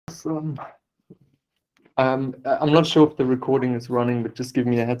Awesome. I'm not sure if the recording is running, but just give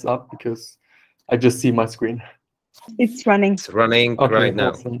me a heads up because I just see my screen. It's running. It's running right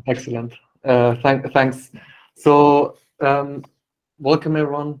now. Awesome. Excellent. Thanks. So, welcome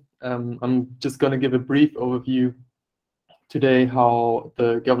everyone. I'm just going to give a brief overview today how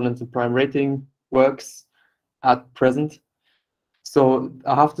the governance and prime rating works at present. So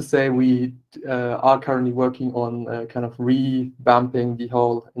I have to say we are currently working on kind of revamping the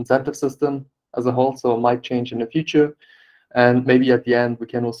whole incentive system as a whole, so it might change in the future. And maybe at the end, we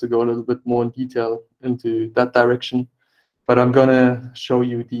can also go a little bit more in detail into that direction. But I'm going to show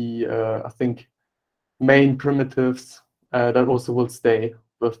you the, I think, main primitives that also will stay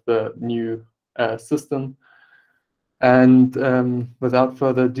with the new system. And without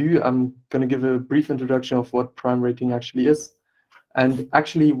further ado, I'm going to give a brief introduction of what prime rating actually is. And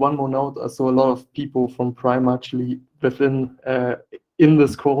actually, one more note, I saw a lot of people from Prime actually within in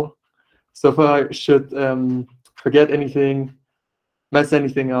this call. So if I should forget anything, mess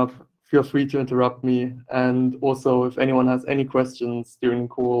anything up, feel free to interrupt me. And also, if anyone has any questions during the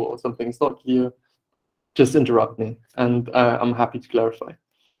call or something's not clear, just interrupt me, and I'm happy to clarify.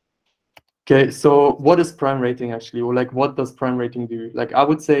 Okay, so what is prime rating actually, or like what does prime rating do? Like I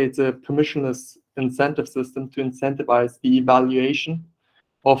would say it's a permissionless incentive system to incentivize the evaluation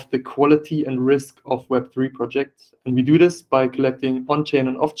of the quality and risk of Web3 projects. And we do this by collecting on-chain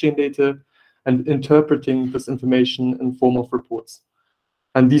and off-chain data and interpreting this information in form of reports.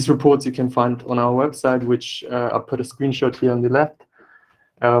 And these reports you can find on our website, which I put a screenshot here on the left,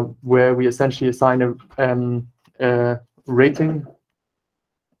 where we essentially assign a rating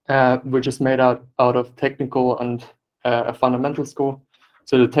which is made out of technical and a fundamental score.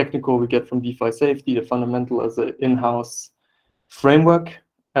 So the technical we get from DeFi Safety, the fundamental as an in-house framework.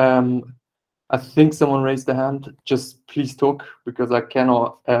 I think someone raised their hand. Just please talk because I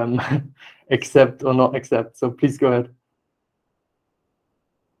cannot accept or not accept. So please go ahead.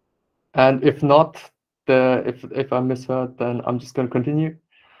 And if not, if I misheard, then I'm just going to continue.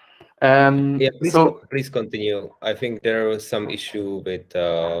 Yeah, please continue. I think there was some issue with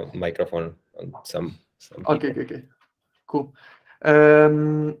microphone on some Okay, cool.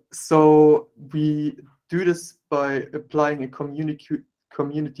 So we do this by applying a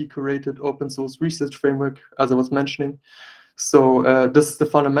community-curated open source research framework, as I was mentioning. So this is the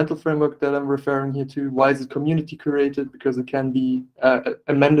fundamental framework that I'm referring here to. Why is it community-curated? Because it can be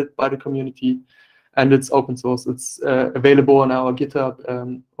amended by the community, and it's open source. It's available on our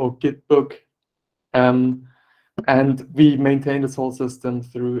GitHub or Gitbook, and we maintain this whole system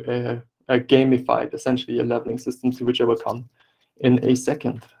through a gamified, essentially a leveling system, to which I will come in a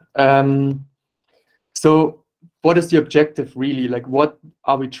second. So what is the objective really? Like, what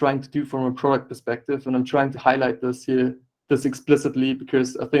are we trying to do from a product perspective? And I'm trying to highlight this here, this explicitly,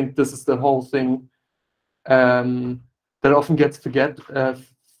 because I think this is the whole thing that often gets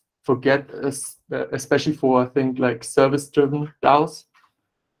forget, especially for, I think, like service-driven DAOs,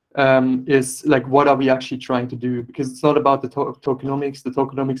 is like, what are we actually trying to do? Because it's not about the tokenomics. The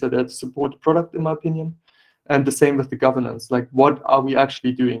tokenomics are there to support the product, in my opinion, and the same with the governance. Like, what are we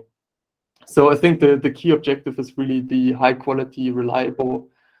actually doing? So I think the key objective is really the high-quality, reliable,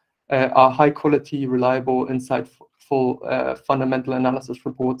 insightful, fundamental analysis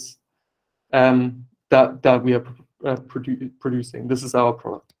reports that we are producing. This is our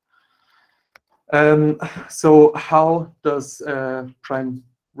product. So how does prime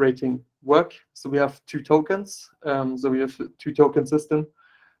rating work? So we have two tokens. So we have a two-token system.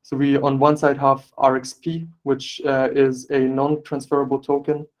 So we on one side have RXP, which is a non-transferable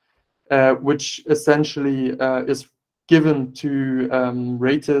token, which essentially is given to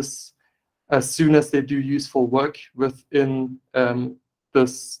raters as soon as they do useful work within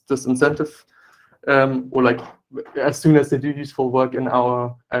this incentive, or like as soon as they do useful work in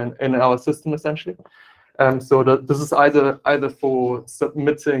our system, essentially. So this is either for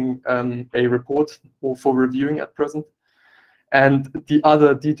submitting a report or for reviewing at present. And the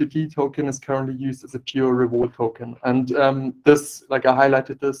other D2D token is currently used as a pure reward token. And this, like I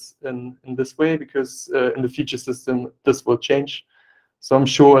highlighted this in this way because in the future system, this will change. So I'm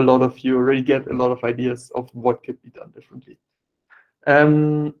sure a lot of you already get a lot of ideas of what could be done differently.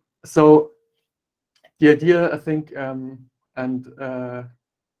 So the idea, I think,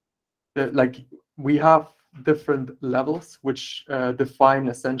 like we have different levels which define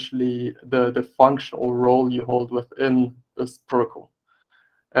essentially the functional role you hold within this protocol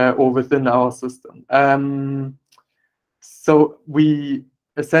or within our system. So we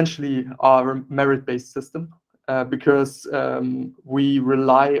essentially are a merit-based system. because we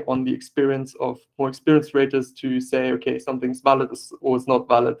rely on the experience of more experienced raters to say, okay, something's valid or it's not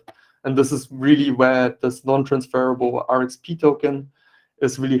valid. And this is really where this non-transferable RXP token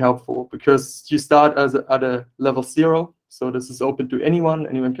is really helpful, because you start at a level 0. So this is open to anyone.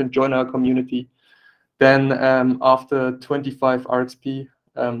 Anyone can join our community. Then after 25 RXP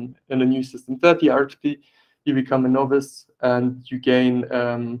in the new system, 30 RXP, you become a novice and you gain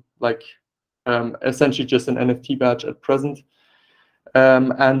essentially just an NFT badge at present.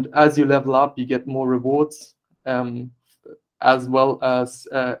 And as you level up, you get more rewards, as well as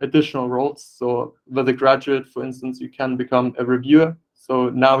additional roles. So with a graduate, for instance, you can become a reviewer. So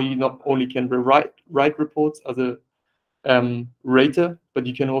now you not only can write reports as a rater, but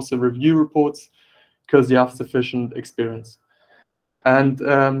you can also review reports because you have sufficient experience. And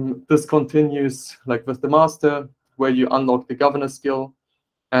this continues like with the master, where you unlock the governor skill,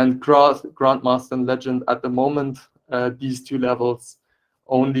 and Grandmaster and Legend at the moment, these 2 levels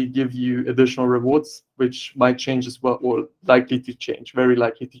only give you additional rewards, which might change as well, or likely to change, very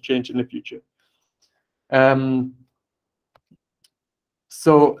likely to change in the future.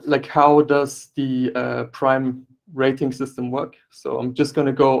 So like, how does the Prime rating system work? So I'm just going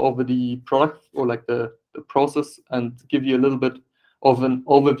to go over the product, or like the process, and give you a little bit of an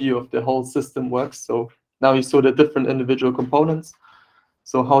overview of the whole system works. So now you saw the different individual components.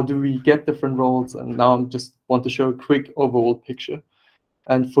 So how do we get different roles? And now I just want to show a quick overall picture.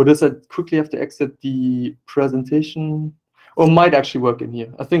 And for this, I quickly have to exit the presentation, or might actually work in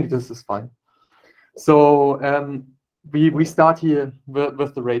here. I think this is fine. So we start here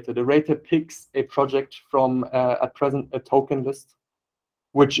with the rater. The rater picks a project from, at present, a token list,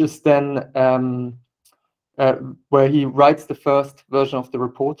 which is then where he writes the first version of the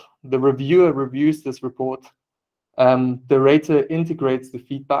report. The reviewer reviews this report. The rater integrates the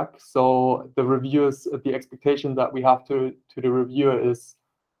feedback. So the reviewers, the expectation that we have to the reviewer is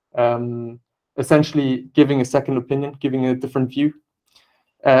essentially giving a second opinion, giving a different view,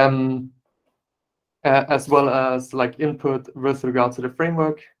 as well as like input with regard to the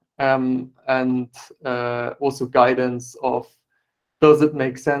framework, and also guidance of, does it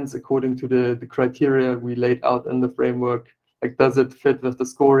make sense according to the criteria we laid out in the framework? Like, does it fit with the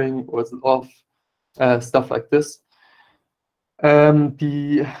scoring, or is it off? Stuff like this.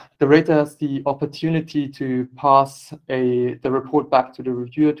 The rater has the opportunity to pass the report back to the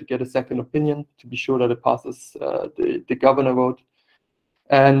reviewer to get a second opinion, to be sure that it passes the governor vote.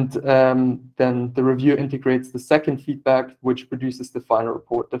 And then the reviewer integrates the second feedback, which produces the final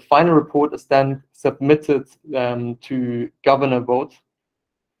report. The final report is then submitted to governor vote,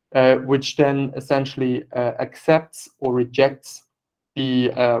 which then essentially accepts or rejects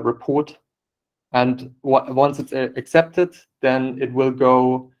the report. And once it's accepted, then it will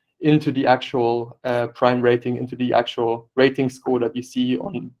go into the actual Prime rating, into the actual rating score that you see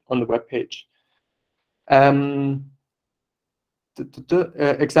on the web page.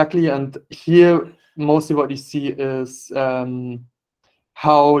 Exactly, and here mostly what you see is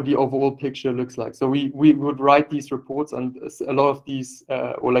how the overall picture looks like. So we would write these reports, and a lot of these,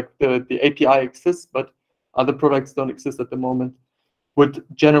 or like the API exists, but other products don't exist at the moment, would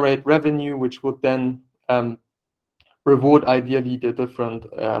generate revenue, which would then reward ideally the different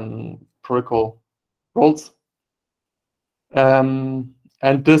protocol roles. And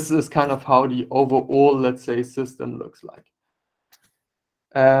this is kind of how the overall, let's say, system looks like.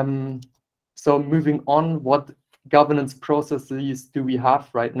 So moving on, what governance processes do we have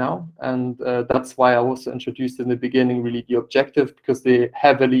right now? And that's why I also introduced in the beginning really the objective, because they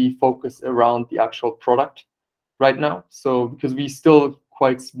heavily focus around the actual product right now. So because we're still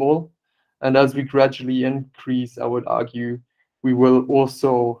quite small, and as we gradually increase, I would argue, we will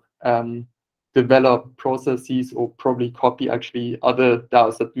also develop processes, or probably copy actually other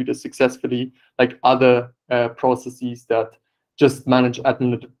DAOs that do this successfully, like other processes that just manage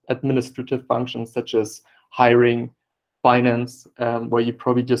administrative functions such as hiring, finance, where you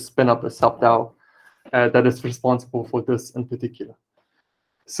probably just spin up a sub-DAO that is responsible for this in particular.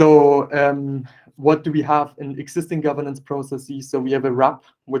 So what do we have in existing governance processes? So we have a RAP,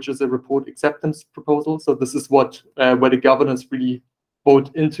 which is a report acceptance proposal. So this is what where the governance really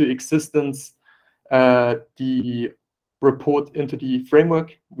vote into existence the report into the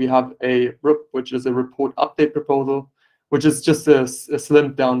framework. We have a RUP, which is a report update proposal, which is just a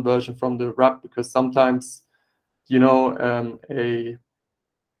slimmed down version from the RAP, because sometimes, you know, a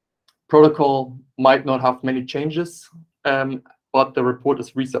protocol might not have many changes, but the report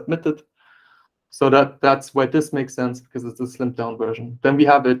is resubmitted. So that's where this makes sense, because it's a slimmed down version. Then we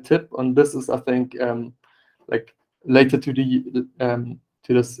have a tip, and this is, I think, like later to the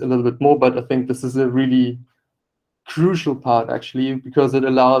to this a little bit more, but I think this is a really crucial part actually, because it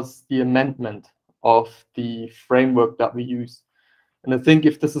allows the amendment of the framework that we use. And I think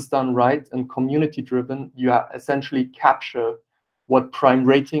if this is done right and community driven, you essentially capture what prime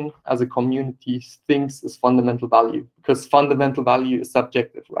rating as a community thinks is fundamental value, because fundamental value is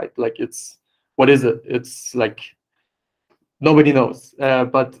subjective, right? Like what is it? It's like, nobody knows,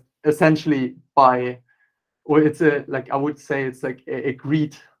 but essentially I would say it's like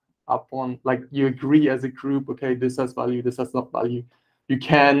agreed upon, like you agree as a group, okay, this has value, this has not value. You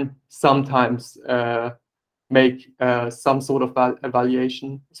can sometimes make some sort of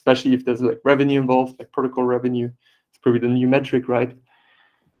evaluation, especially if there's like revenue involved, like protocol revenue. It's probably the new metric, right?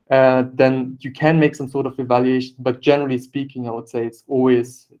 Then you can make some sort of evaluation, but generally speaking, I would say it's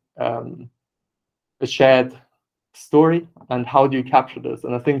always a shared story. And how do you capture this?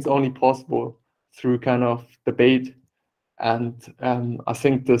 And I think it's only possible through kind of debate. And I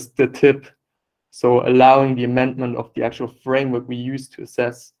think the tip, so allowing the amendment of the actual framework we use to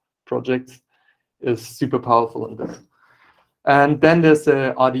assess projects, is super powerful in this. And then there's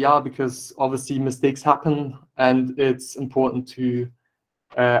RDR, because obviously mistakes happen, and it's important to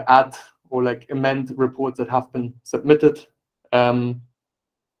add or like amend reports that have been submitted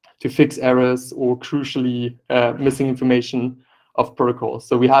to fix errors or crucially missing information of protocols.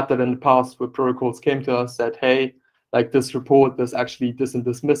 So we had that in the past where protocols came to us, said, hey, like this report, there's actually this and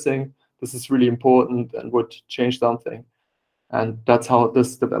this missing. This is really important and would change something. And that's how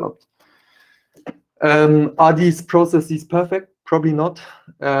this developed. Are these processes perfect? Probably not,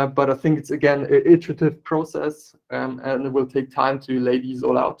 but I think it's, again, an iterative process, and it will take time to lay these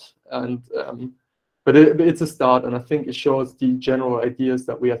all out. And but it's a start, and I think it shows the general ideas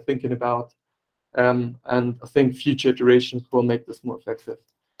that we are thinking about, and I think future iterations will make this more effective.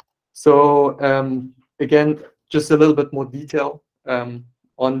 So again, just a little bit more detail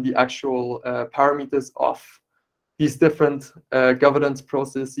on the actual parameters of these different governance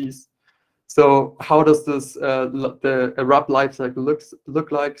processes. So how does this the RAP lifecycle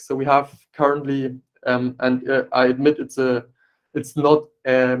look like? So we have currently, and I admit it's not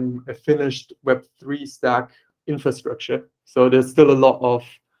a finished Web3 stack infrastructure. So there's still a lot of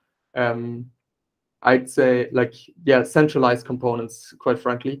I'd say centralized components, quite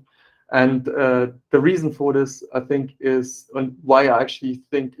frankly. And the reason for this, I think, is, and why I actually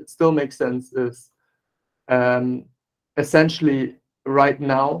think it still makes sense, is essentially right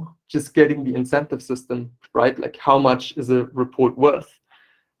now, just getting the incentive system right, like how much is a report worth,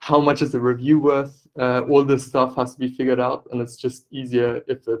 how much is a review worth, all this stuff has to be figured out, and it's just easier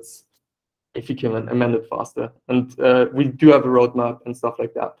if you can amend it faster. And we do have a roadmap and stuff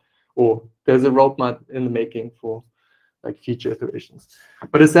like that, or there's a roadmap in the making for like future iterations.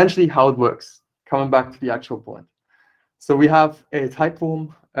 But essentially how it works, coming back to the actual point. So we have a type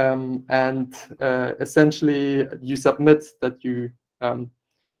form, and essentially you submit that you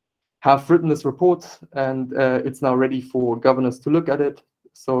have written this report, and it's now ready for governors to look at it.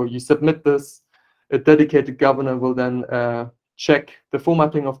 So you submit this, a dedicated governor will then check the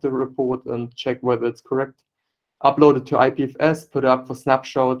formatting of the report and check whether it's correct, upload it to IPFS, put it up for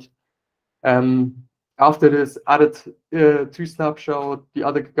snapshot. After this added to snapshot, the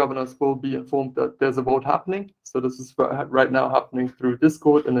other governors will be informed that there's a vote happening. So this is right now happening through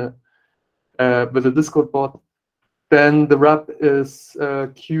Discord with a Discord bot. Then the RAP is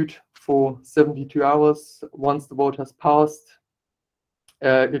queued for 72 hours. Once the vote has passed,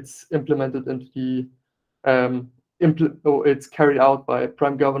 it's implemented into the it's carried out by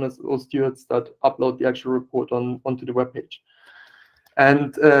prime governors or stewards that upload the actual report onto the web page.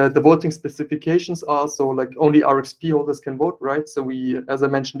 And the voting specifications are, so like only RXP holders can vote, right? So we, as I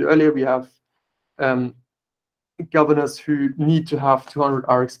mentioned earlier, we have governors who need to have 200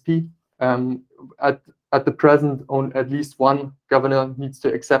 RXP. At the present, at least one governor needs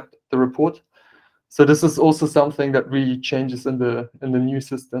to accept the report. So this is also something that really changes in the new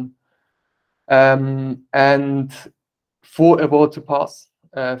system. And for a vote to pass,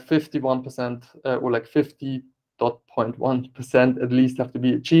 51% or like 50.1% at least have to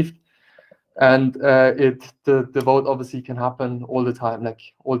be achieved. And the vote obviously can happen all the time, like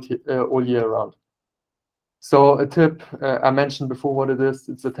all year round. So a tip, I mentioned before what it is.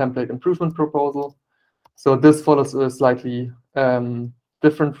 It's a template improvement proposal. So this follows a slightly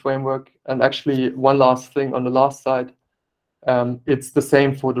different framework. And actually, one last thing on the last side, it's the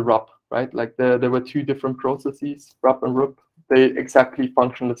same for the RUP, right? Like there were two different processes, RUP and RUP. They exactly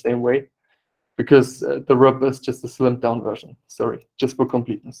function the same way, because the RUP is just a slimmed down version. Sorry, just for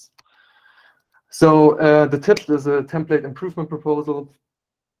completeness. So the tip is a template improvement proposal.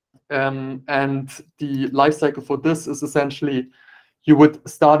 And the lifecycle for this is essentially you would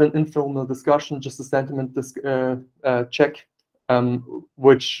start an informal discussion, just a sentiment check,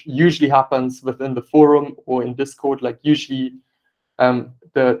 which usually happens within the forum or in Discord. Like usually, the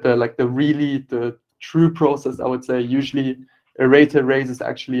true process, I would say, usually a rater raises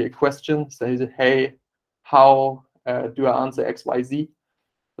actually a question, says, hey, how do I answer X, Y, Z?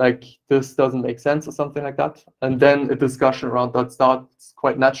 Like this doesn't make sense or something like that. And then a discussion around that starts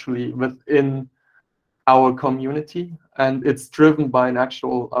quite naturally within our community. And it's driven by an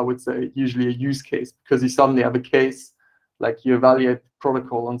actual, I would say, usually a use case, because you suddenly have a case, like you evaluate the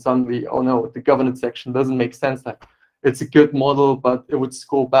protocol and suddenly, oh no, the governance section doesn't make sense. Like it's a good model, but it would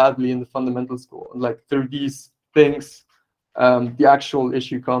score badly in the fundamental score. And like through these things, the actual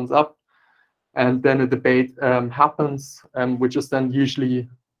issue comes up, and then a debate happens, which is then usually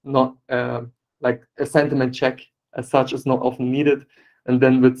not like a sentiment check as such is not often needed, and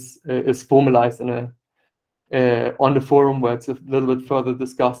then is formalized in on the forum where it's a little bit further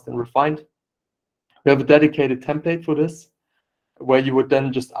discussed and refined. We have a dedicated template for this, where you would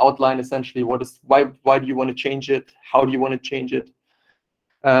then just outline essentially why do you want to change it, how do you want to change it.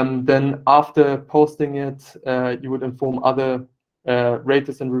 Then after posting it, you would inform other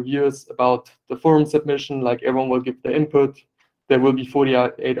raters and reviewers about the forum submission. Like everyone will give their input. There will be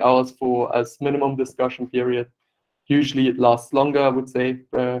 48 hours for as minimum discussion period. Usually it lasts longer, I would say,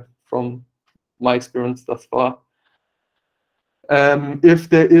 from my experience thus far. If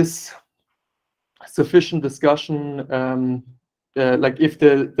there is sufficient discussion, like if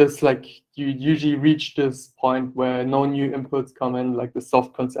there's like you usually reach this point where no new inputs come in, like the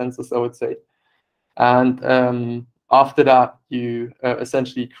soft consensus, I would say. And after that, you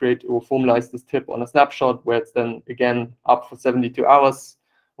essentially create or formalize this tip on a snapshot, where it's then again up for 72 hours.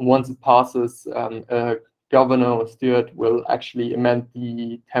 And once it passes, a governor or steward will actually amend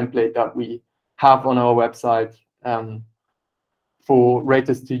the template that we have on our website for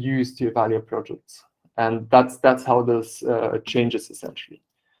raters to use to evaluate projects. And that's how this changes essentially.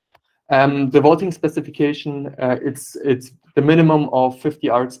 The voting specification, it's the minimum of 50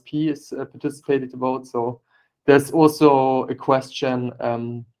 RXP is participated to vote. So there's also a question,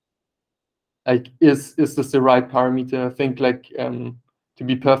 like is this the right parameter? I think, like, to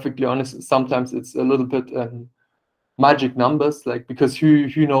be perfectly honest, sometimes it's a little bit magic numbers, like, because who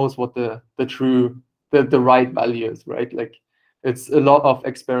knows what the right value is, right? Like it's a lot of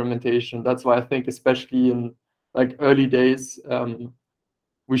experimentation. That's why I think, especially in like early days,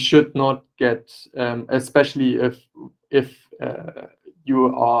 we should not get, especially if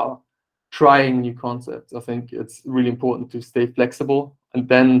you are trying new concepts. I think it's really important to stay flexible and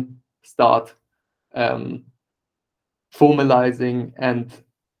then start formalizing and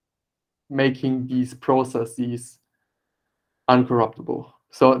making these processes uncorruptible.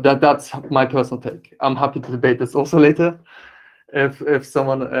 So that's my personal take. I'm happy to debate this also later if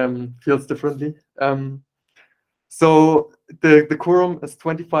someone feels differently. So the quorum is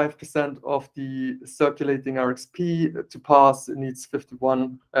 25% of the circulating RXP. To pass, it needs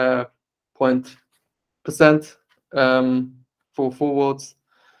 51% for 4 votes.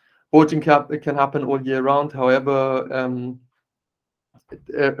 Voting can happen all year round. However,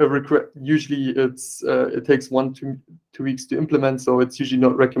 usually it takes 1 to 2 weeks to implement, so it's usually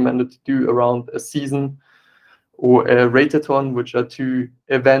not recommended to do around a season or a Ratathon, which are 2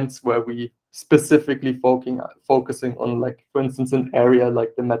 events where we specifically focusing on, like, for instance, an area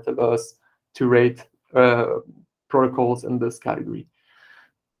like the metaverse to rate protocols in this category.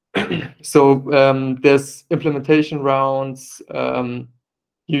 So there's implementation rounds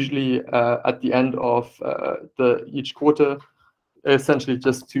usually at the end of each quarter, essentially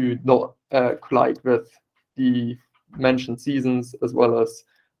just to not collide with the mentioned seasons as well as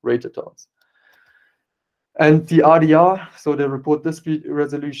Ratathons. And the RDR, so the report dispute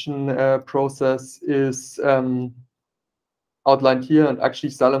resolution process, is outlined here. And actually,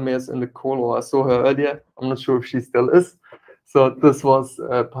 Salome is in the call, or I saw her earlier. I'm not sure if she still is. So this was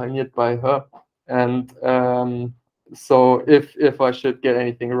pioneered by her. And so if I should get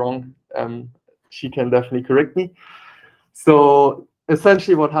anything wrong, she can definitely correct me. So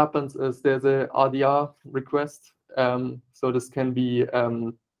essentially what happens is there's a RDR request. So this can be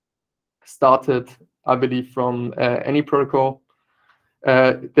started, I believe, from any protocol.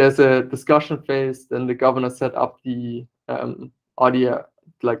 There's a discussion phase, then the governor set up the RDR,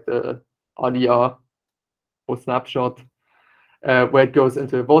 like the RDR or snapshot, where it goes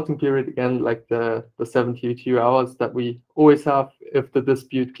into a voting period again, like the 72 hours that we always have. If the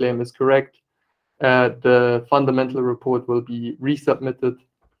dispute claim is correct, the fundamental report will be resubmitted.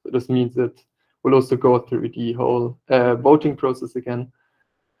 This means it will also go through the whole voting process again.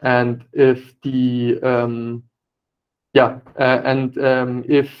 And if the Yeah, and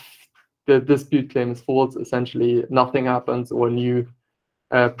if the dispute claim is false, essentially nothing happens or a new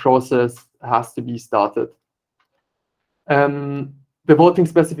process has to be started. The voting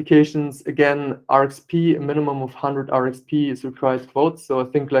specifications, again, RXP, a minimum of 100 RXP is required to vote. So I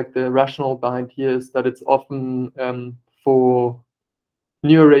think like the rationale behind here is that it's often for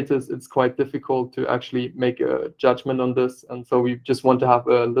new orators, it's quite difficult to actually make a judgment on this. And so we just want to have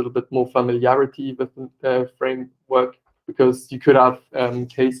a little bit more familiarity with the framework, because you could have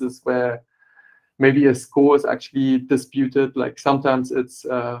cases where maybe a score is actually disputed. Like sometimes it's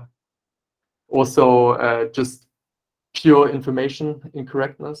also just pure information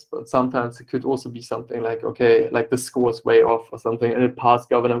incorrectness, but sometimes it could also be something like, okay, like the score is way off or something and it passed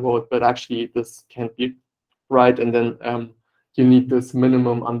governor vote, but actually this can't be right. And then you need this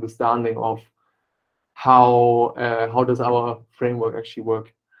minimum understanding of how does our framework actually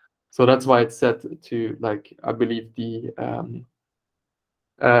work. So that's why it's set to, like, I believe the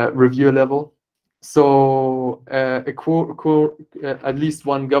reviewer level. So at least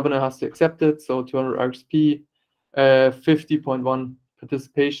one governor has to accept it. So 200 RXP, 50.1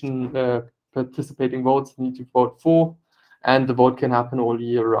 participating votes need to vote for, and the vote can happen all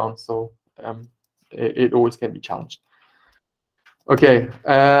year round. So it always can be challenged. Okay,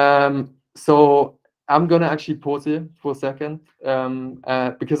 so I'm gonna actually pause here for a second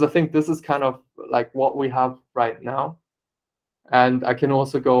because I think this is kind of like what we have right now. And I can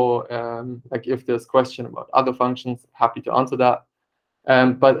also go, like if there's question about other functions, happy to answer that.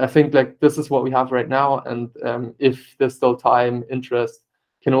 But I think like this is what we have right now. And if there's still time, interest,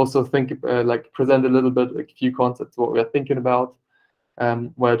 can also think, like present a little bit, like a few concepts, what we're thinking about,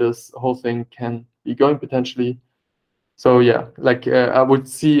 where this whole thing can be going potentially. So yeah, like I would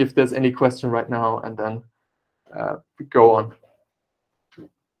see if there's any question right now and then go on.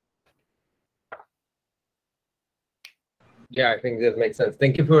 Yeah, I think that makes sense.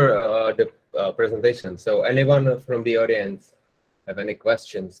 Thank you for the presentation. So anyone from the audience have any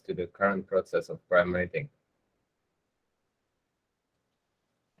questions to the current process of prime rating?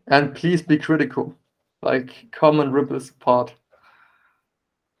 And please be critical, like come and rip us apart.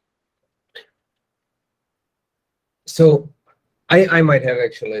 So I might have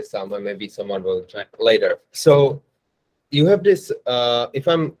actually some, and maybe someone will try later. So you have this, if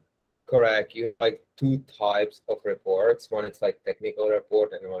I'm correct, you have like two types of reports. One is like technical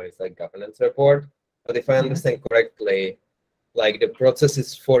report and one is like governance report. But if I understand correctly, like the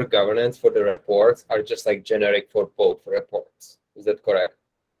processes for governance for the reports are just like generic for both reports. Is that correct?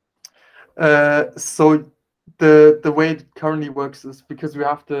 So the way it currently works is because we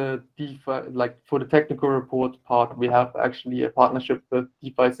have the DeFi, like for the technical report part, we have actually a partnership with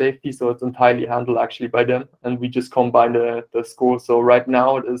DeFi Safety, so it's entirely handled actually by them, and we just combine the score. So right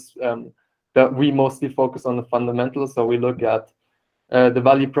now it is that we mostly focus on the fundamentals. So we look at the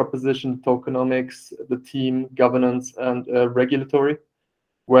value proposition, tokenomics, the team, governance, and regulatory.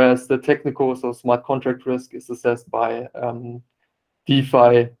 Whereas the technical, so smart contract risk, is assessed by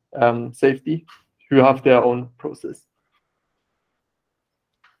DeFi Safety, who have their own process.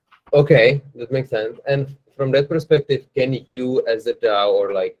 Okay, that makes sense. And from that perspective, can you as a DAO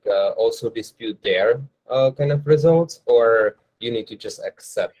or like also dispute their kind of results, or you need to just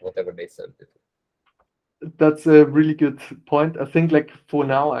accept whatever they send it? That's a really good point. I think like for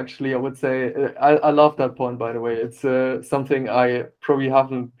now, actually, I would say I love that point, by the way. It's something I probably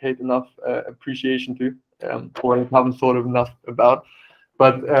haven't paid enough appreciation to, or haven't thought enough about.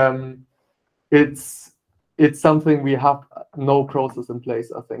 But it's something we have no process in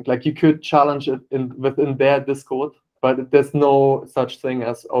place, I think. Like you could challenge it within their Discord, but there's no such thing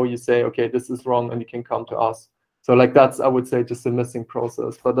as, oh, you say, okay, this is wrong, and you can come to us. So like that's, I would say, just a missing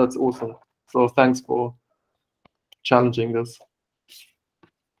process, but that's awesome. So thanks for challenging this.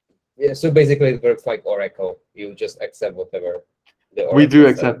 Yeah, so basically it works like Oracle. You just accept whatever the Oracle we do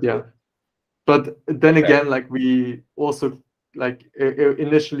accept, yeah. But then again, like we also like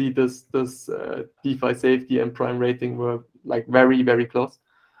initially this DeFi Safety and prime rating were like very, very close.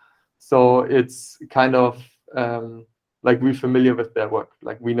 So it's kind of like we're familiar with their work.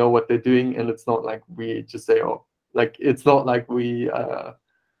 Like we know what they're doing, and it's not like we just say, oh, like it's not like we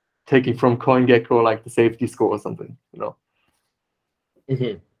taking from CoinGecko like the safety score or something, you know.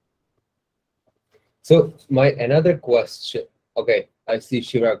 Mm-hmm. So my another question. Okay, I see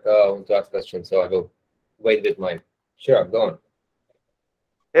Chirag want to ask questions, so I will wait with mine. Chirag, go on.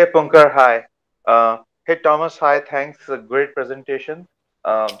 Hey Pankar, hi. Hey Thomas, hi. Thanks. A great presentation.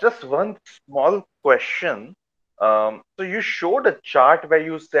 Just one small question. So you showed a chart where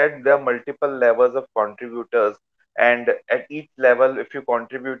you said there are multiple levels of contributors, and at each level, if you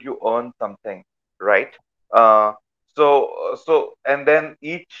contribute, you earn something, right? Uh, So and then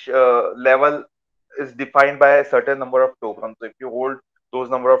each level is defined by a certain number of tokens. So if you hold those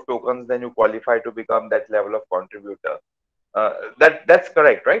number of tokens, then you qualify to become that level of contributor. That's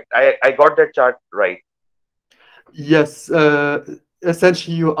correct, right? I got that chart right. Yes,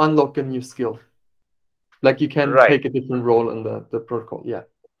 essentially you unlock a new skill. Like you can Right. take a different role in the protocol. Yeah.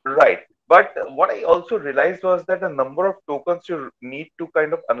 Right. But what I also realized was that the number of tokens you need to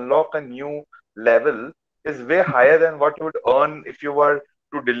kind of unlock a new level is way higher than what you would earn if you were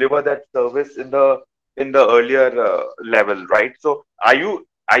to deliver that service in the earlier level, right? So are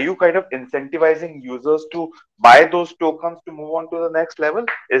you kind of incentivizing users to buy those tokens to move on to the next level?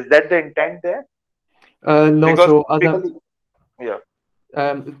 Is that the intent there? No, Because so typically, yeah.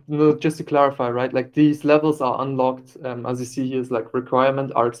 no, just to clarify, right? Like these levels are unlocked, as you see here, is like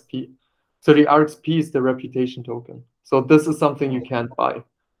requirement RXP. So the RXP is the reputation token. So this is something you can't buy.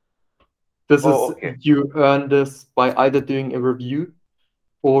 This Oh, is, okay. you earn this by either doing a review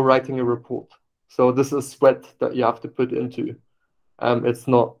or writing a report. So this is sweat that you have to put into. It's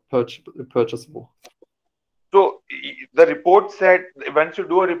not purchasable. So the report said once you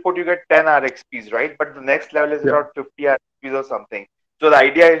do a report, you get 10 RXPs, right? But the next level is Yeah, around 50 RXPs or something. So the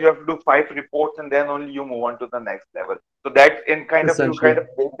idea is you have to do 5 reports and then only you move on to the next level. So that in kind of you kind essentially. of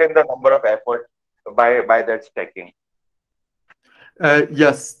maintain the number of effort by that stacking.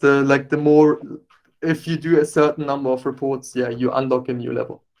 Yes, the more, if you do a certain number of reports, yeah, you unlock a new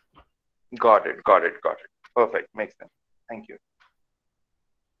level. Got it. Got it. Got it. Perfect. Makes sense. Thank you.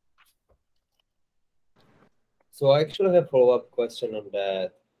 So I actually have a follow-up question on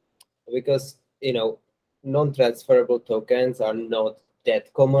that, because non-transferable tokens are not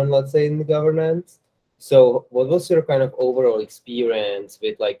that common, let's say, in the governance. So what was your kind of overall experience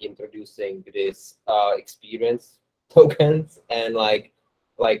with like introducing this experience tokens and like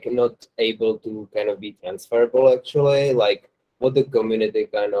not able to kind of be transferable actually? Like what the community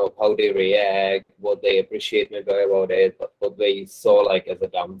kind of, how they react, what they appreciate maybe about it, what they saw like as a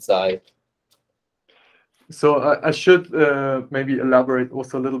downside? So I should maybe elaborate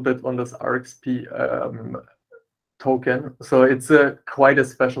also a little bit on this RXP token. So it's quite a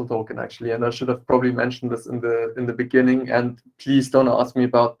special token actually, and I should have probably mentioned this in the beginning. And please don't ask me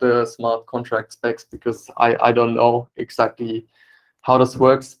about the smart contract specs because I don't know exactly how this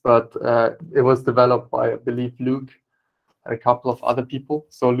works, but it was developed by, I believe, Luke and a couple of other people.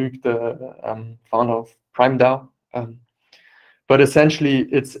 So Luke, the founder of Prime DAO. But essentially,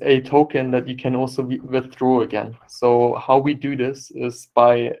 it's a token that you can also withdraw again. So how we do this is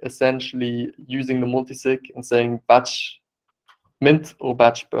by essentially using the multisig and saying batch mint or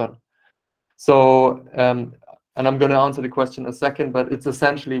batch burn. So, and I'm going to answer the question in a second, but it's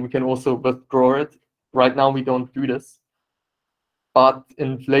essentially, we can also withdraw it. Right now, we don't do this. But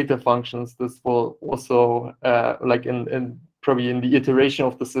in later functions, this will also, like in probably in the iteration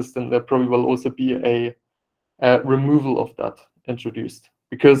of the system, there probably will also be a removal of that introduced,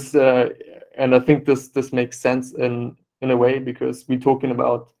 because and I think this makes sense in a way, because we're talking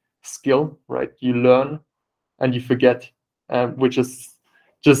about skill, right? You learn and you forget, which is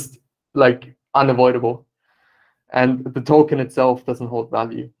just like unavoidable, and the token itself doesn't hold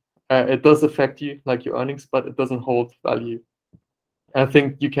value. It does affect you, like your earnings, but it doesn't hold value. And I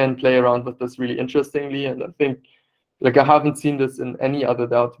think you can play around with this really interestingly, and I think, like, I haven't seen this in any other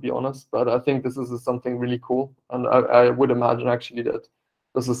DAO, to be honest, but I think this is something really cool. And I would imagine actually that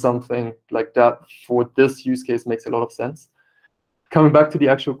this is something like that for this use case makes a lot of sense. Coming back to the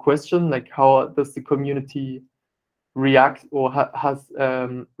actual question, like how does the community react or has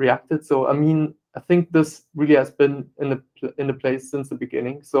reacted? So, I mean, I think this really has been in the place since the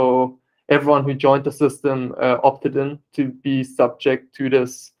beginning. So everyone who joined the system opted in to be subject to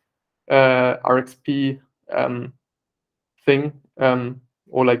this RXP thing,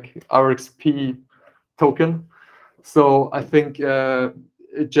 or like RXP token. So I think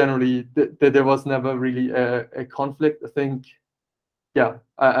generally there was never really a conflict. I think, yeah,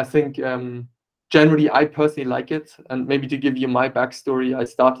 I think generally I personally like it. And maybe to give you my backstory, I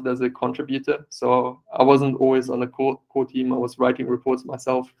started as a contributor. So I wasn't always on the core team. I was writing reports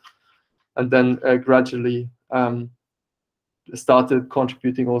myself, and then gradually started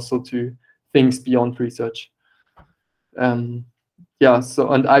contributing also to things beyond research. Yeah,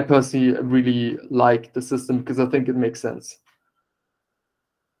 so, and I personally really like the system because I think it makes sense.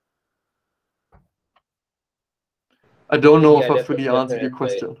 I don't know if I fully answered your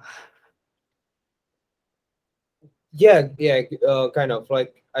question. Yeah, kind of.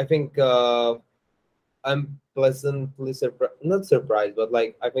 Like, I think I'm pleasantly surprised, not surprised, but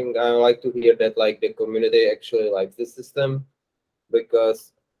like, I think I like to hear that like the community actually likes the system,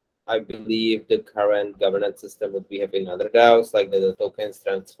 because I believe the current governance system that we have in other DAOs, like the tokens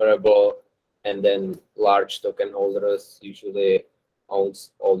transferable, and then large token holders usually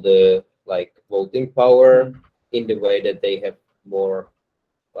owns all the like voting power in the way that they have more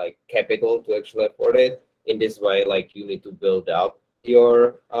like capital to actually afford it. In this way, like you need to build up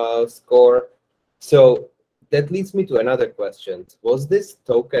your score. So that leads me to another question. Was this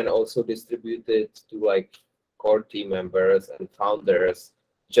token also distributed to like core team members and founders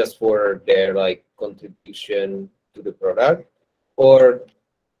just for their like contribution to the product, or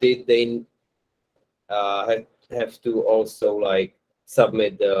did they have to also like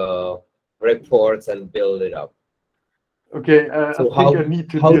submit the reports and build it up? Okay, So I think I need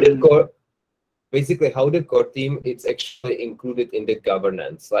to how really... the core basically how the core team is actually included in the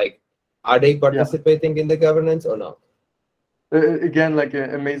governance? Like, are they participating in the governance or not? Again, like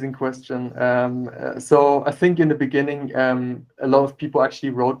an amazing question. So I think in the beginning, a lot of people actually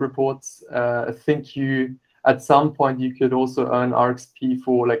wrote reports. I think at some point you could also earn RXP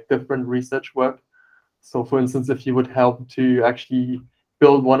for like different research work. So for instance, if you would help to actually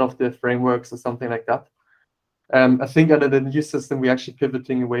build one of the frameworks or something like that. I think under the new system, we're actually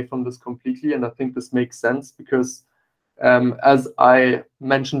pivoting away from this completely. And I think this makes sense because as I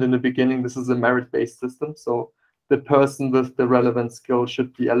mentioned in the beginning, this is a merit-based system. So the person with the relevant skill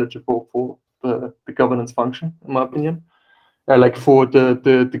should be eligible for the governance function, in my opinion, like for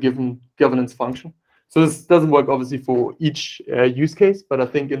the given governance function. So this doesn't work obviously for each use case, but I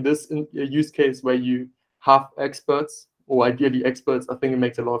think in this use case where you have experts or ideally experts, I think it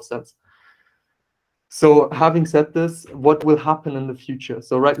makes a lot of sense. So having said this, what will happen in the future?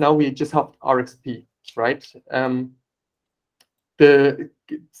 So right now we just have RXP, right?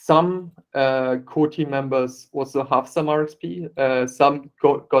 Some core team members also have some RXP. Some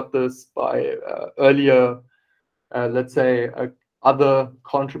got this by earlier, let's say, other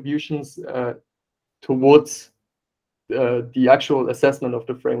contributions towards the actual assessment of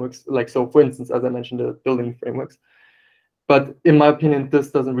the frameworks. Like, so for instance, as I mentioned, the building frameworks. But in my opinion,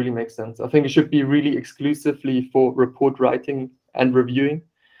 this doesn't really make sense. I think it should be really exclusively for report writing and reviewing.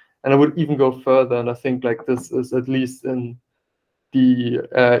 And I would even go further. And I think like this is at least in the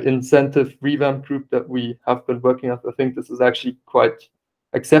incentive revamp group that we have been working at. I think this is actually quite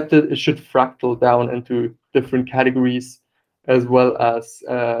accepted. It should fractal down into different categories as well as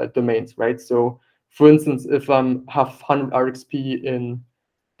domains, right? So for instance, if I have 100 RXP in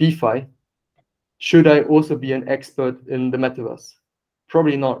DeFi, should I also be an expert in the metaverse?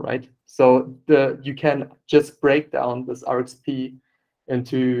 Probably not, right? So you can just break down this RXP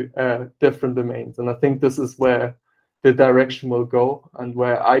into different domains. And I think this is where the direction will go and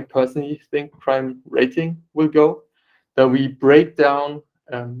where I personally think Prime Rating will go, that we break down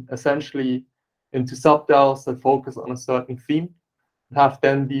essentially into sub-DAOs that focus on a certain theme, have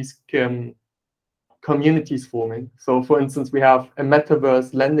then these communities forming. So for instance, we have a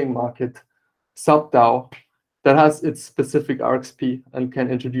metaverse lending market sub-DAO that has its specific RXP and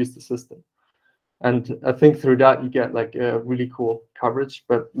can introduce the system. And I think through that you get like a really cool coverage,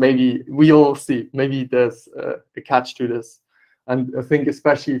 but maybe we'll see. Maybe there's a catch to this. And I think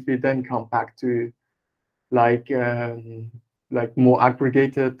especially if we then come back to like more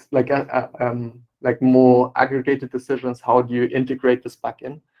aggregated, like more aggregated decisions, how do you integrate this back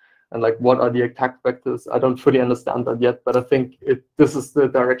in? And like what are the attack vectors? I don't fully understand that yet, but I think this is the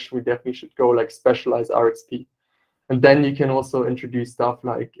direction we definitely should go, like specialized RXP. And then you can also introduce stuff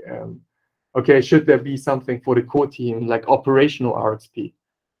like, okay, should there be something for the core team, like operational RXP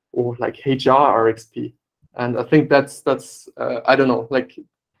or like HR RXP? And I think that's I don't know, like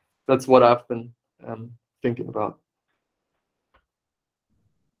that's what I've been thinking about.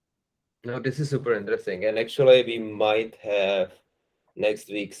 No, this is super interesting. And actually, we might have next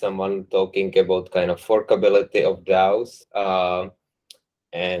week someone talking about kind of forkability of DAOs.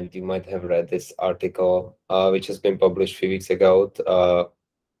 And you might have read this article, which has been published a few weeks ago.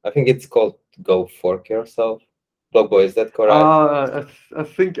 I think it's called Go Fork Yourself. Blogboy, is that correct? I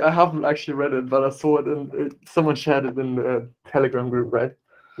think I haven't actually read it, but I saw it and someone shared it in the Telegram group, right?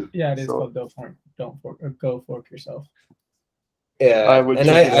 Yeah, it is called Go Fork Yourself. Yeah, and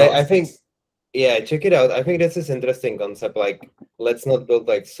I think, yeah, check it out. I think this is interesting concept. Like, let's not build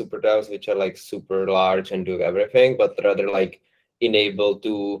like super DAOs, which are like super large and do everything, but rather like enable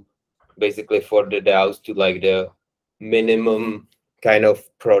to basically for the DAOs to like the minimum kind of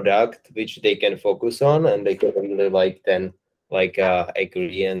product which they can focus on, and they can really like then like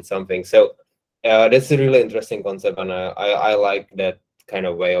agree on something. So that's a really interesting concept, and I like that kind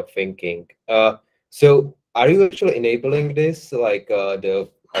of way of thinking. So are you actually enabling this, like the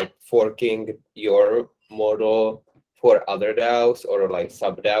like forking your model for other DAOs or like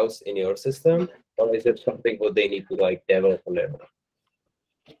sub DAOs in your system, or is it something what they need to like develop on their own?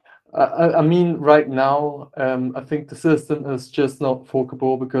 I mean, right now, I think the system is just not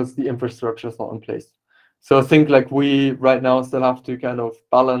forkable because the infrastructure is not in place. So I think like we right now still have to kind of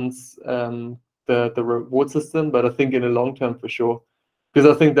balance the reward system, but I think in the long term for sure, because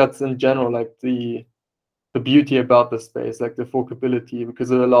I think that's in general like the beauty about the space, like the forkability,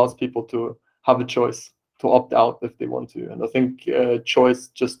 because it allows people to have a choice to opt out if they want to. And I think choice,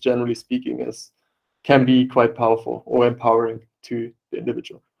 just generally speaking, can be quite powerful or empowering to the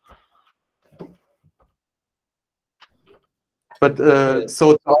individual. But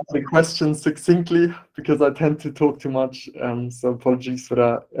so to answer the question succinctly, because I tend to talk too much, so apologies for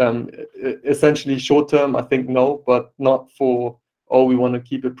that. Essentially, short term, I think no, but not for, oh, we want to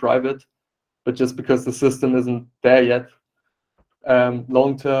keep it private, but just because the system isn't there yet.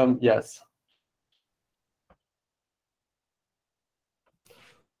 Long term, yes.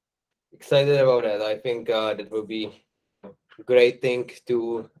 Excited about that. I think that will be a great thing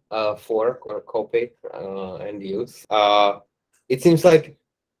to fork or copy and use. It seems like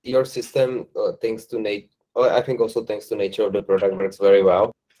your system, thanks to I think also thanks to nature of the product, works very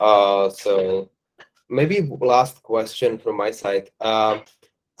well. So maybe last question from my side.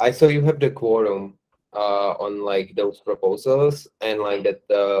 I saw you have the quorum on like those proposals, and like that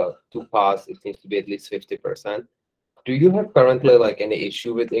to pass it needs to be at least 50%. Do you have currently like any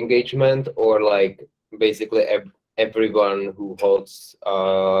issue with engagement, or like basically everyone who holds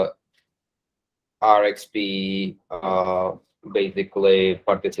RXP basically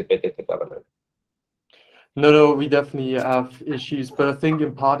participated in the government? No, we definitely have issues, but I think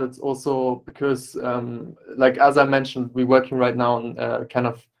in part it's also because, like as I mentioned, we're working right now on kind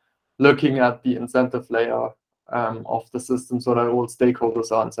of looking at the incentive layer of the system so that all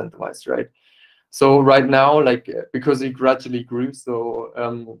stakeholders are incentivized, right? So right now, like because it gradually grew, so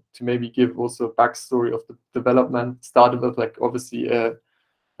to maybe give also a backstory of the development, started with like obviously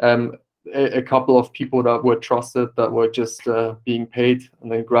a couple of people that were trusted, that were just being paid,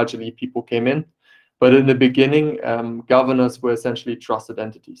 and then gradually people came in. But in the beginning, governors were essentially trusted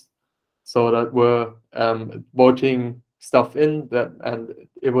entities, so that were voting stuff in that, and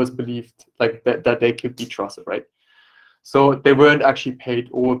it was believed like that they could be trusted, right? So they weren't actually paid,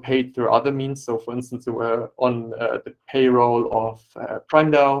 or paid through other means. So for instance, they were on the payroll of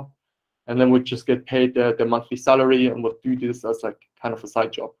Prime DAO, and then would just get paid their monthly salary and would do this as like kind of a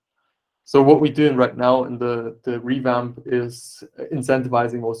side job. So what we're doing right now in the revamp is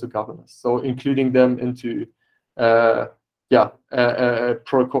incentivizing also governors. So including them into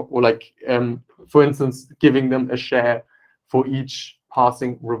protocol, or like for instance, giving them a share for each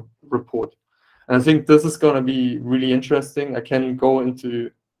passing report. And I think this is going to be really interesting. I can go into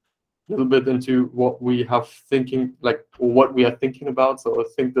a little bit into what we have thinking, like, or what we are thinking about. So I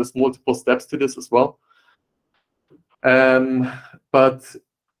think there's multiple steps to this as well. But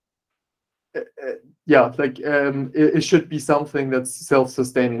yeah, like it should be something that's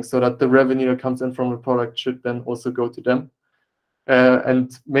self-sustaining, so that the revenue that comes in from the product should then also go to them.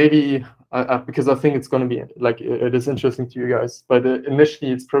 And maybe because I think it's going to be like it is interesting to you guys, but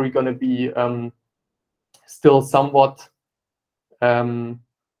initially it's probably going to be still somewhat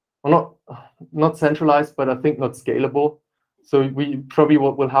well, not centralized, but I think not scalable. So we probably,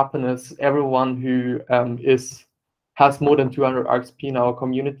 what will happen is everyone who has more than 200 RXP in our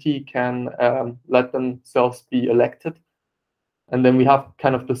community can let themselves be elected. And then we have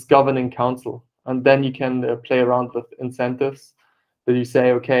kind of this governing council. And then you can play around with incentives that you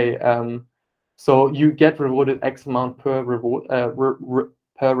say, okay, so you get rewarded X amount per reward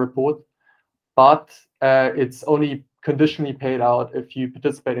per report, but it's only conditionally paid out if you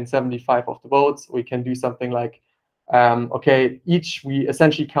participate in 75 of the votes. We can do something like, okay, we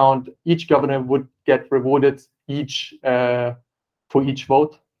essentially count each governor would get rewarded for each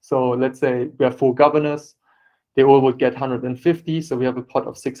vote. So let's say we have 4 governors, they all would get 150. So we have a pot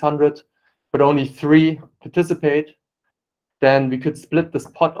of 600, but only 3 participate. Then we could split this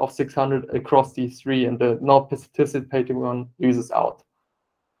pot of 600 across these 3, and the not participating one loses out.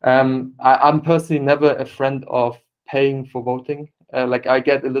 I'm personally never a friend of paying for voting. Like I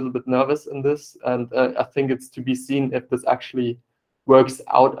get a little bit nervous in this, and I think it's to be seen if this actually works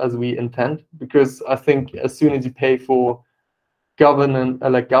out as we intend. Because I think as soon as you pay for governance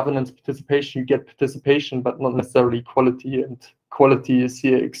participation, you get participation, but not necessarily quality. And quality is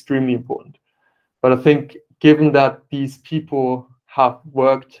here extremely important. But I think given that these people have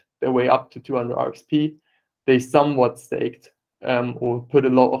worked their way up to 200 RXP, they somewhat staked or put a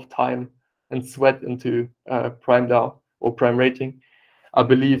lot of time and sweat into Prime DAO or Prime Rating. I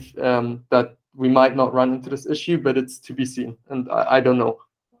believe that we might not run into this issue, but it's to be seen, and I don't know.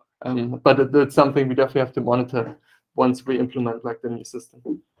 But it's something we definitely have to monitor once we implement like the new system.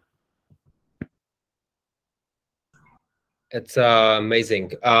 It's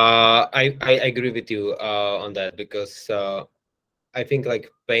amazing. I agree with you on that, because I think like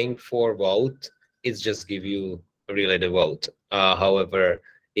paying for vote is just give you really the vote. However,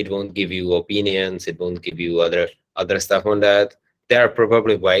 it won't give you opinions. It won't give you other stuff on that. There are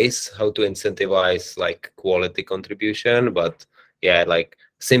probably ways how to incentivize like quality contribution, but yeah, like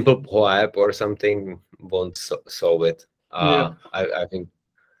simple POAP or something won't solve it. Yeah. I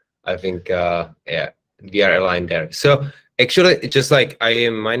think yeah, we are aligned there. So actually, it's just like I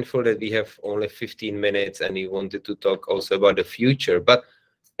am mindful that we have only 15 minutes and you wanted to talk also about the future, but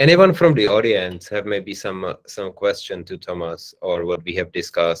anyone from the audience have maybe some question to Thomas or what we have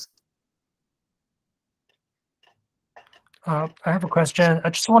discussed? I have a question. I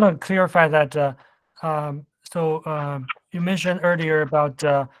just want to clarify that. You mentioned earlier about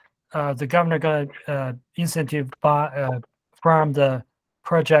the governor going to incentive from the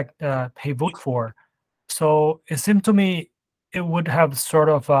project he vote for. So it seemed to me it would have sort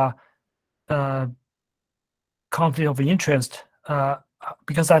of a conflict of interest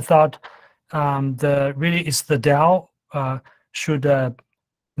because I thought really it's the DAO should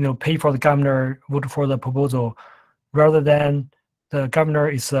pay for the governor vote for the proposal, rather than the governor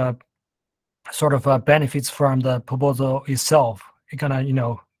is sort of benefits from the proposal itself. It's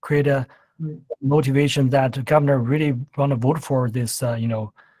gonna create a motivation that the governor really want to vote for this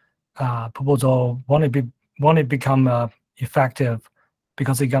proposal, want to become effective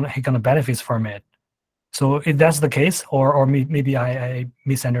because he gonna benefits from it. So if that's the case, or maybe I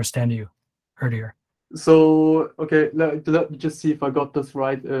misunderstand you earlier. So okay, let me just see if I got this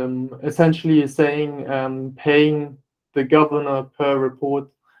right. Essentially, saying paying the governor per report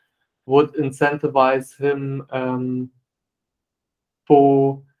would incentivize him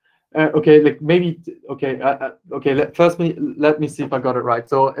for okay, like maybe okay, first let me see if I got it right.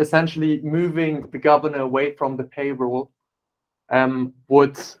 So essentially, moving the governor away from the payroll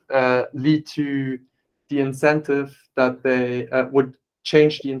would lead to the incentive that they would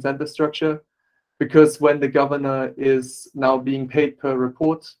change the incentive structure, because when the governor is now being paid per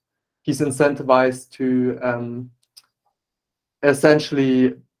report, he's incentivized to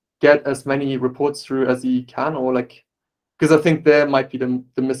essentially get as many reports through as he can, or like, because I think there might be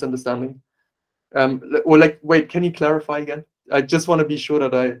the misunderstanding. Or like, wait, can you clarify again? I just want to be sure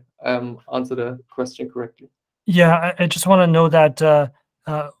that I answer the question correctly. Yeah, I just want to know that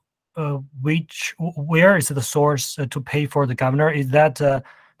where is the source to pay for the governor? Is that the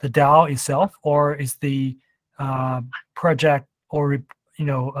DAO itself, or is the project, or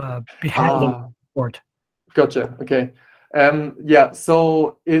behind the report? Gotcha. Okay. Yeah.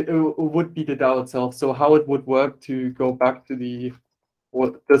 So it would be the DAO itself. So how it would work, to go back to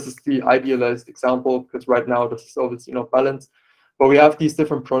this is the idealized example, because right now this is obviously not balanced. But we have these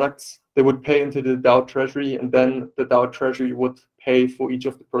different products. They would pay into the DAO treasury, and then the DAO treasury would pay for each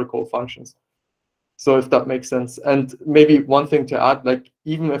of the protocol functions. So if that makes sense. And maybe one thing to add, like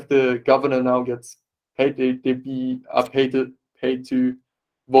even if the governor now gets paid, they are paid to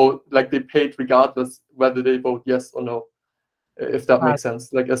vote, like they paid regardless whether they vote yes or no, if that makes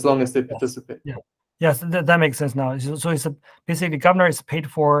sense. Like as long as they participate. Yeah. Yes, that makes sense now. So it's basically governor is paid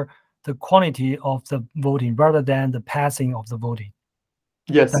for the quantity of the voting rather than the passing of the voting.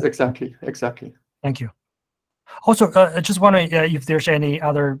 Yes, exactly. Thank you. Also, I just wondering if there's any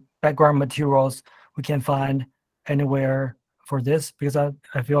other background materials we can find anywhere for this, because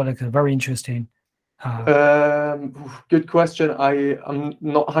I feel like it's very interesting. Good question. I'm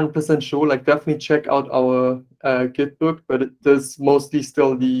not 100% sure. Like definitely check out our Git book, but there's mostly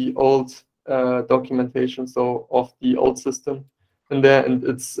still the old documentation, so of the old system in there, and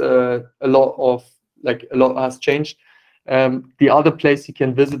it's a lot has changed. The other place you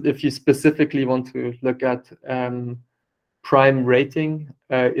can visit if you specifically want to look at prime rating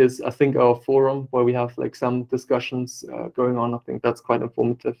is, I think, our forum, where we have like some discussions going on. I think that's quite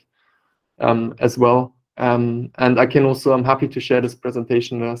informative as well. And I'm happy to share this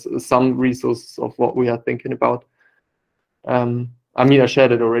presentation as some resources of what we are thinking about. I mean, I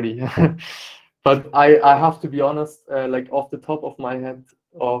shared it already, but I have to be honest, like off the top of my head,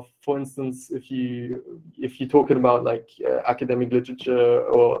 for instance, if you're talking about like academic literature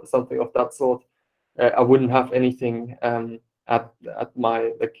or something of that sort, I wouldn't have anything at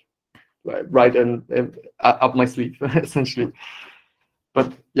my right and up my sleeve essentially.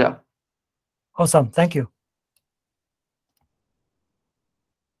 But yeah. Awesome. Thank you.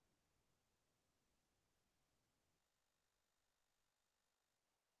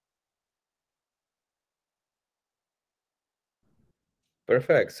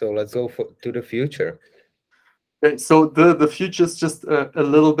 Perfect. So let's go to the future. Okay, so the future is just a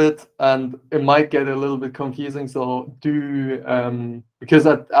little bit, and it might get a little bit confusing. So because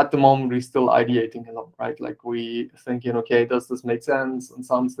at the moment we're still ideating a lot, right? Like we thinking, okay, does this make sense? And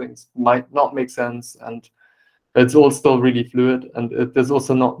some things might not make sense, and it's all still really fluid. And there's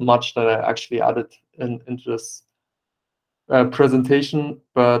also not much that I actually added into this presentation,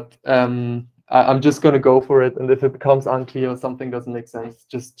 but I'm just going to go for it. And if it becomes unclear or something doesn't make sense,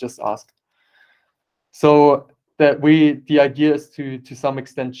 just ask. So the idea is to some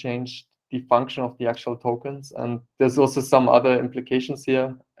extent change the function of the actual tokens, and there's also some other implications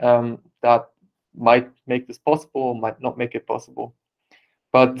here that might make this possible or might not make it possible.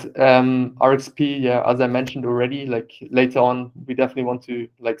 But RXP, yeah, as I mentioned already, like later on, we definitely want to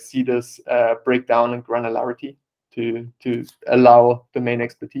like see this breakdown in granularity to allow domain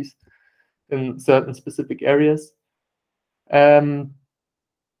expertise in certain specific areas.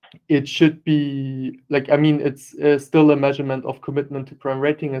 It should be like, I mean, it's still a measurement of commitment to prime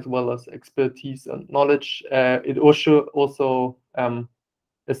rating as well as expertise and knowledge. It also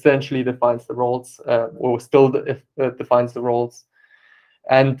essentially defines the roles, or still defines the roles.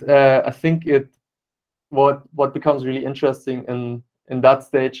 And I think what becomes really interesting in that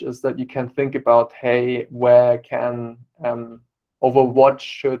stage is that you can think about, hey, where can over what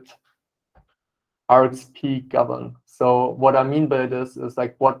should RXP govern? So what I mean by this is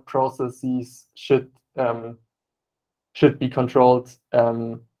like what processes should be controlled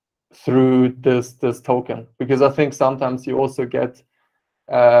through this token, because I think sometimes you also get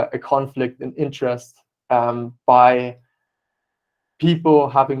a conflict in interest by people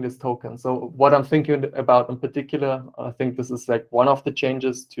having this token. So what I'm thinking about in particular, I think this is like one of the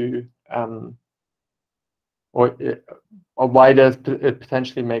changes to or why does it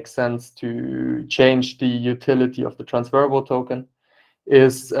potentially make sense to change the utility of the transferable token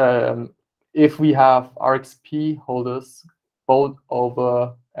is if we have RXP holders vote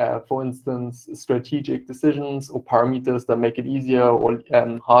over, for instance, strategic decisions or parameters that make it easier or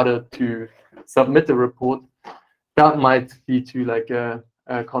harder to submit a report, that might lead to like a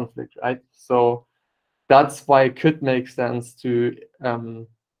conflict, right? So that's why it could make sense to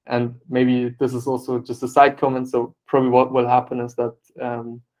and maybe this is also just a side comment. So probably what will happen is that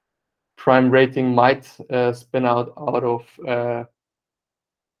prime rating might spin out of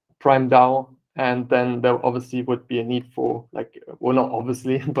prime DAO, and then there obviously would be a need for like, well, not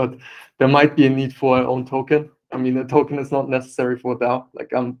obviously, but there might be a need for our own token. I mean, a token is not necessary for DAO.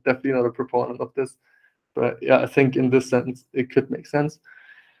 Like I'm definitely not a proponent of this, but yeah, I think in this sense it could make sense.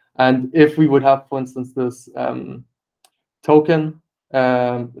 And if we would have, for instance, this token,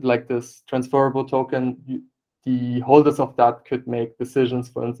 like this transferable token, the holders of that could make decisions,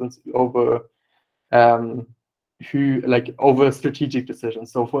 for instance, over over strategic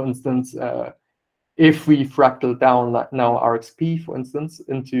decisions. So for instance, if we fractal down like now RXP, for instance,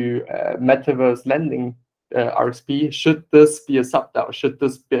 into metaverse lending RXP, should this be a sub-DAO? Should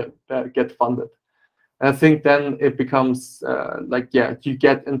this get funded? And I think then it becomes like, yeah, you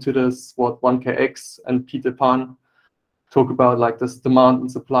get into this, what 1KX and Peter Pan talk about, like this demand and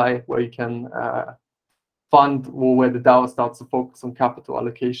supply, where you can fund, or where the DAO starts to focus on capital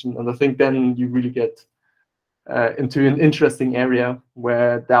allocation. And I think then you really get into an interesting area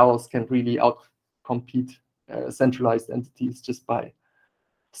where DAOs can really outcompete centralized entities just by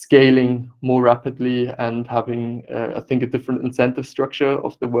scaling more rapidly and having, I think, a different incentive structure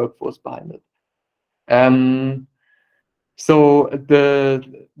of the workforce behind it. So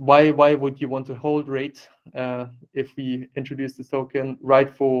why would you want to hold rate if we introduce this token?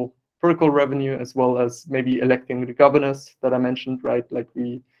 Right, for protocol revenue, as well as maybe electing the governors that I mentioned, right? Like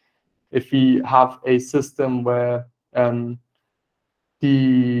if we have a system where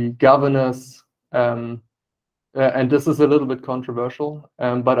the governors, and this is a little bit controversial,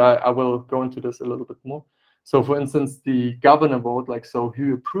 but I will go into this a little bit more. So for instance, the governor vote, like, so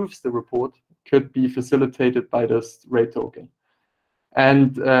who approves the report, could be facilitated by this rate token.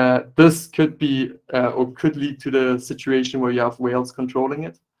 And this could be, or could lead to the situation where you have whales controlling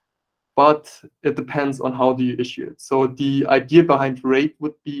it, but it depends on how do you issue it. So the idea behind rate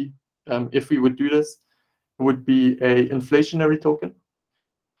would be, if we would do this, would be a inflationary token.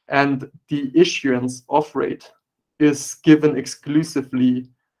 And the issuance of rate is given exclusively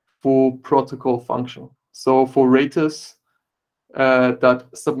for protocol function. So for raters that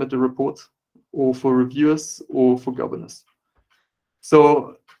submit a report, or for reviewers, or for governors.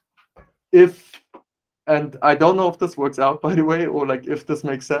 So and I don't know if this works out, by the way, or like if this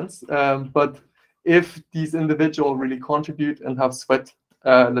makes sense, but if these individuals really contribute and have sweat,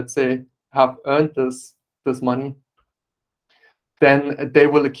 let's say, have earned this money, then they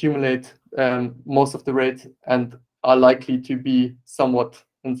will accumulate most of the rate and are likely to be somewhat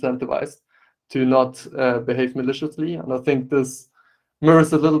incentivized to not behave maliciously. And I think this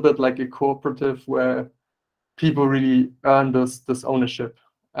mirrors a little bit like a cooperative where people really earn this ownership.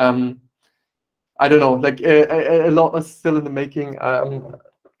 I don't know, like a lot is still in the making.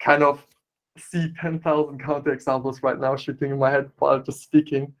 Kind of see 10,000 counterexamples right now shooting in my head while just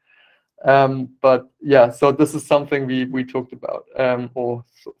speaking. But yeah, so this is something we talked about or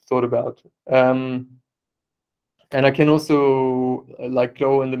thought about. And I can also like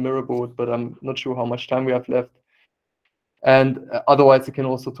glow in the mirror board, but I'm not sure how much time we have left. And otherwise, I can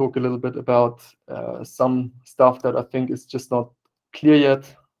also talk a little bit about some stuff that I think is just not clear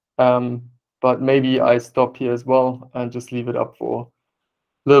yet. But maybe I stop here as well and just leave it up for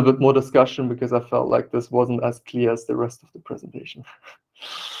a little bit more discussion, because I felt like this wasn't as clear as the rest of the presentation.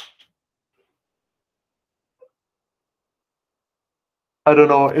 I don't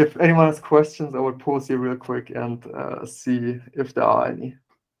know if anyone has questions. I would pause here real quick and see if there are any.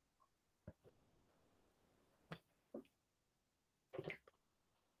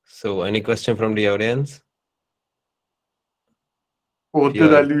 So any question from the audience? Or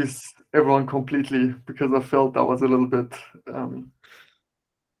did I lose everyone completely? Because I felt that was a little bit...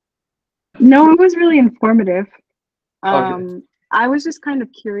 No, it was really informative. Okay. I was just kind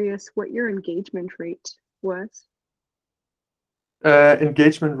of curious what your engagement rate was.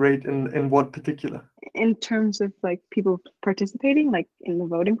 Engagement rate in what particular? In terms of like people participating, like in the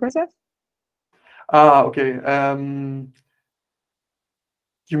voting process? Okay.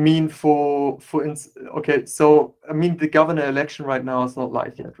 You mean okay, so I mean the governor election right now is not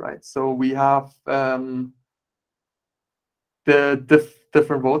live yet, right? So we have the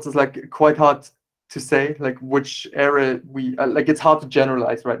different votes. It's like quite hard to say like which area we like. It's hard to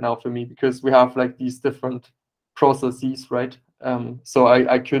generalize right now for me because we have like these different processes, right? So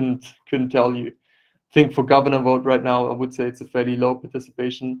I couldn't tell you. I think for governor vote right now, I would say it's a fairly low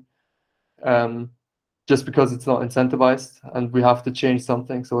participation. Just because it's not incentivized and we have to change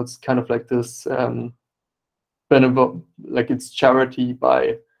something. So it's kind of like this like it's charity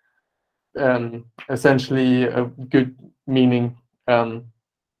by essentially a good meaning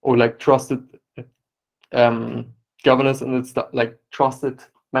or like trusted governors, and it's like trusted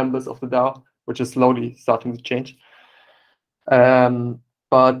members of the DAO, which is slowly starting to change.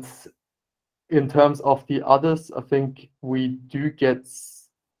 But in terms of the others, I think we do get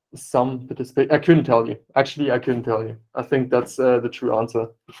some participation. I couldn't tell you. Actually, I couldn't tell you. I think that's the true answer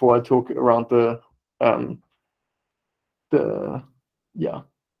before I talk around the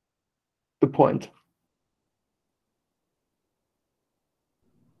point.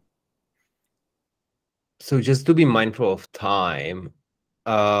 So just to be mindful of time,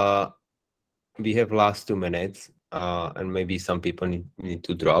 we have last 2 minutes, and maybe some people need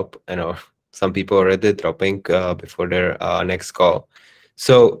to drop, and some people already dropping before their next call.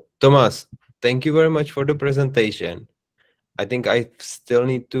 So Thomas, thank you very much for the presentation. I think I still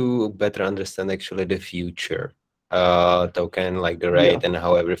need to better understand actually the future token, like the rate and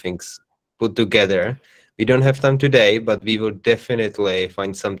how everything's put together. We don't have time today, but we will definitely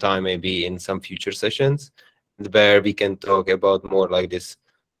find some time maybe in some future sessions where we can talk about more like this,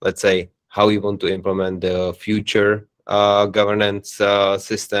 let's say, how we want to implement the future governance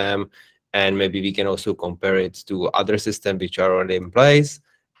system. And maybe we can also compare it to other systems which are already in place.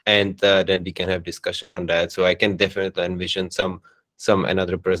 And then we can have discussion on that. So I can definitely envision some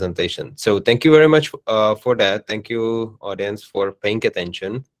another presentation. So thank you very much for that. Thank you, audience, for paying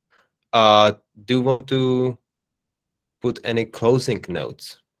attention. Do you want to put any closing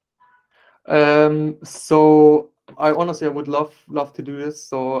notes? So I honestly would love to do this.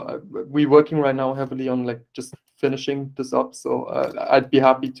 So we're working right now heavily on like just finishing this up. So I'd be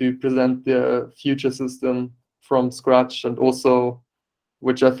happy to present the future system from scratch, and also,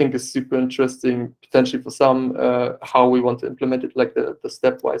 which I think is super interesting potentially for some, how we want to implement it, like the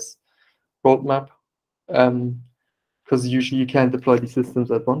stepwise roadmap, because usually you can't deploy these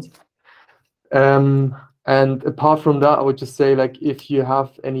systems at once. And apart from that, I would just say, like, if you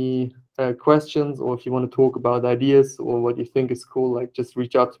have any questions, or if you want to talk about ideas or what you think is cool, like, just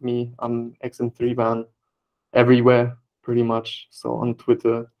reach out to me. I'm XM3van everywhere pretty much. So on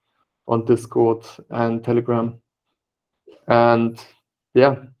Twitter, on Discord and Telegram. And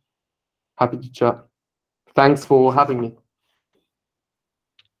yeah, happy to chat. Thanks for having me.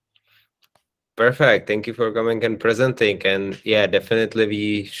 Perfect. Thank you for coming and presenting. And yeah, definitely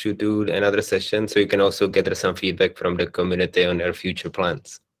we should do another session so you can also gather some feedback from the community on their future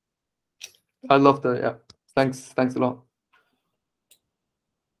plans. I love that. Yeah. Thanks a lot.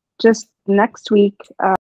 Just next week.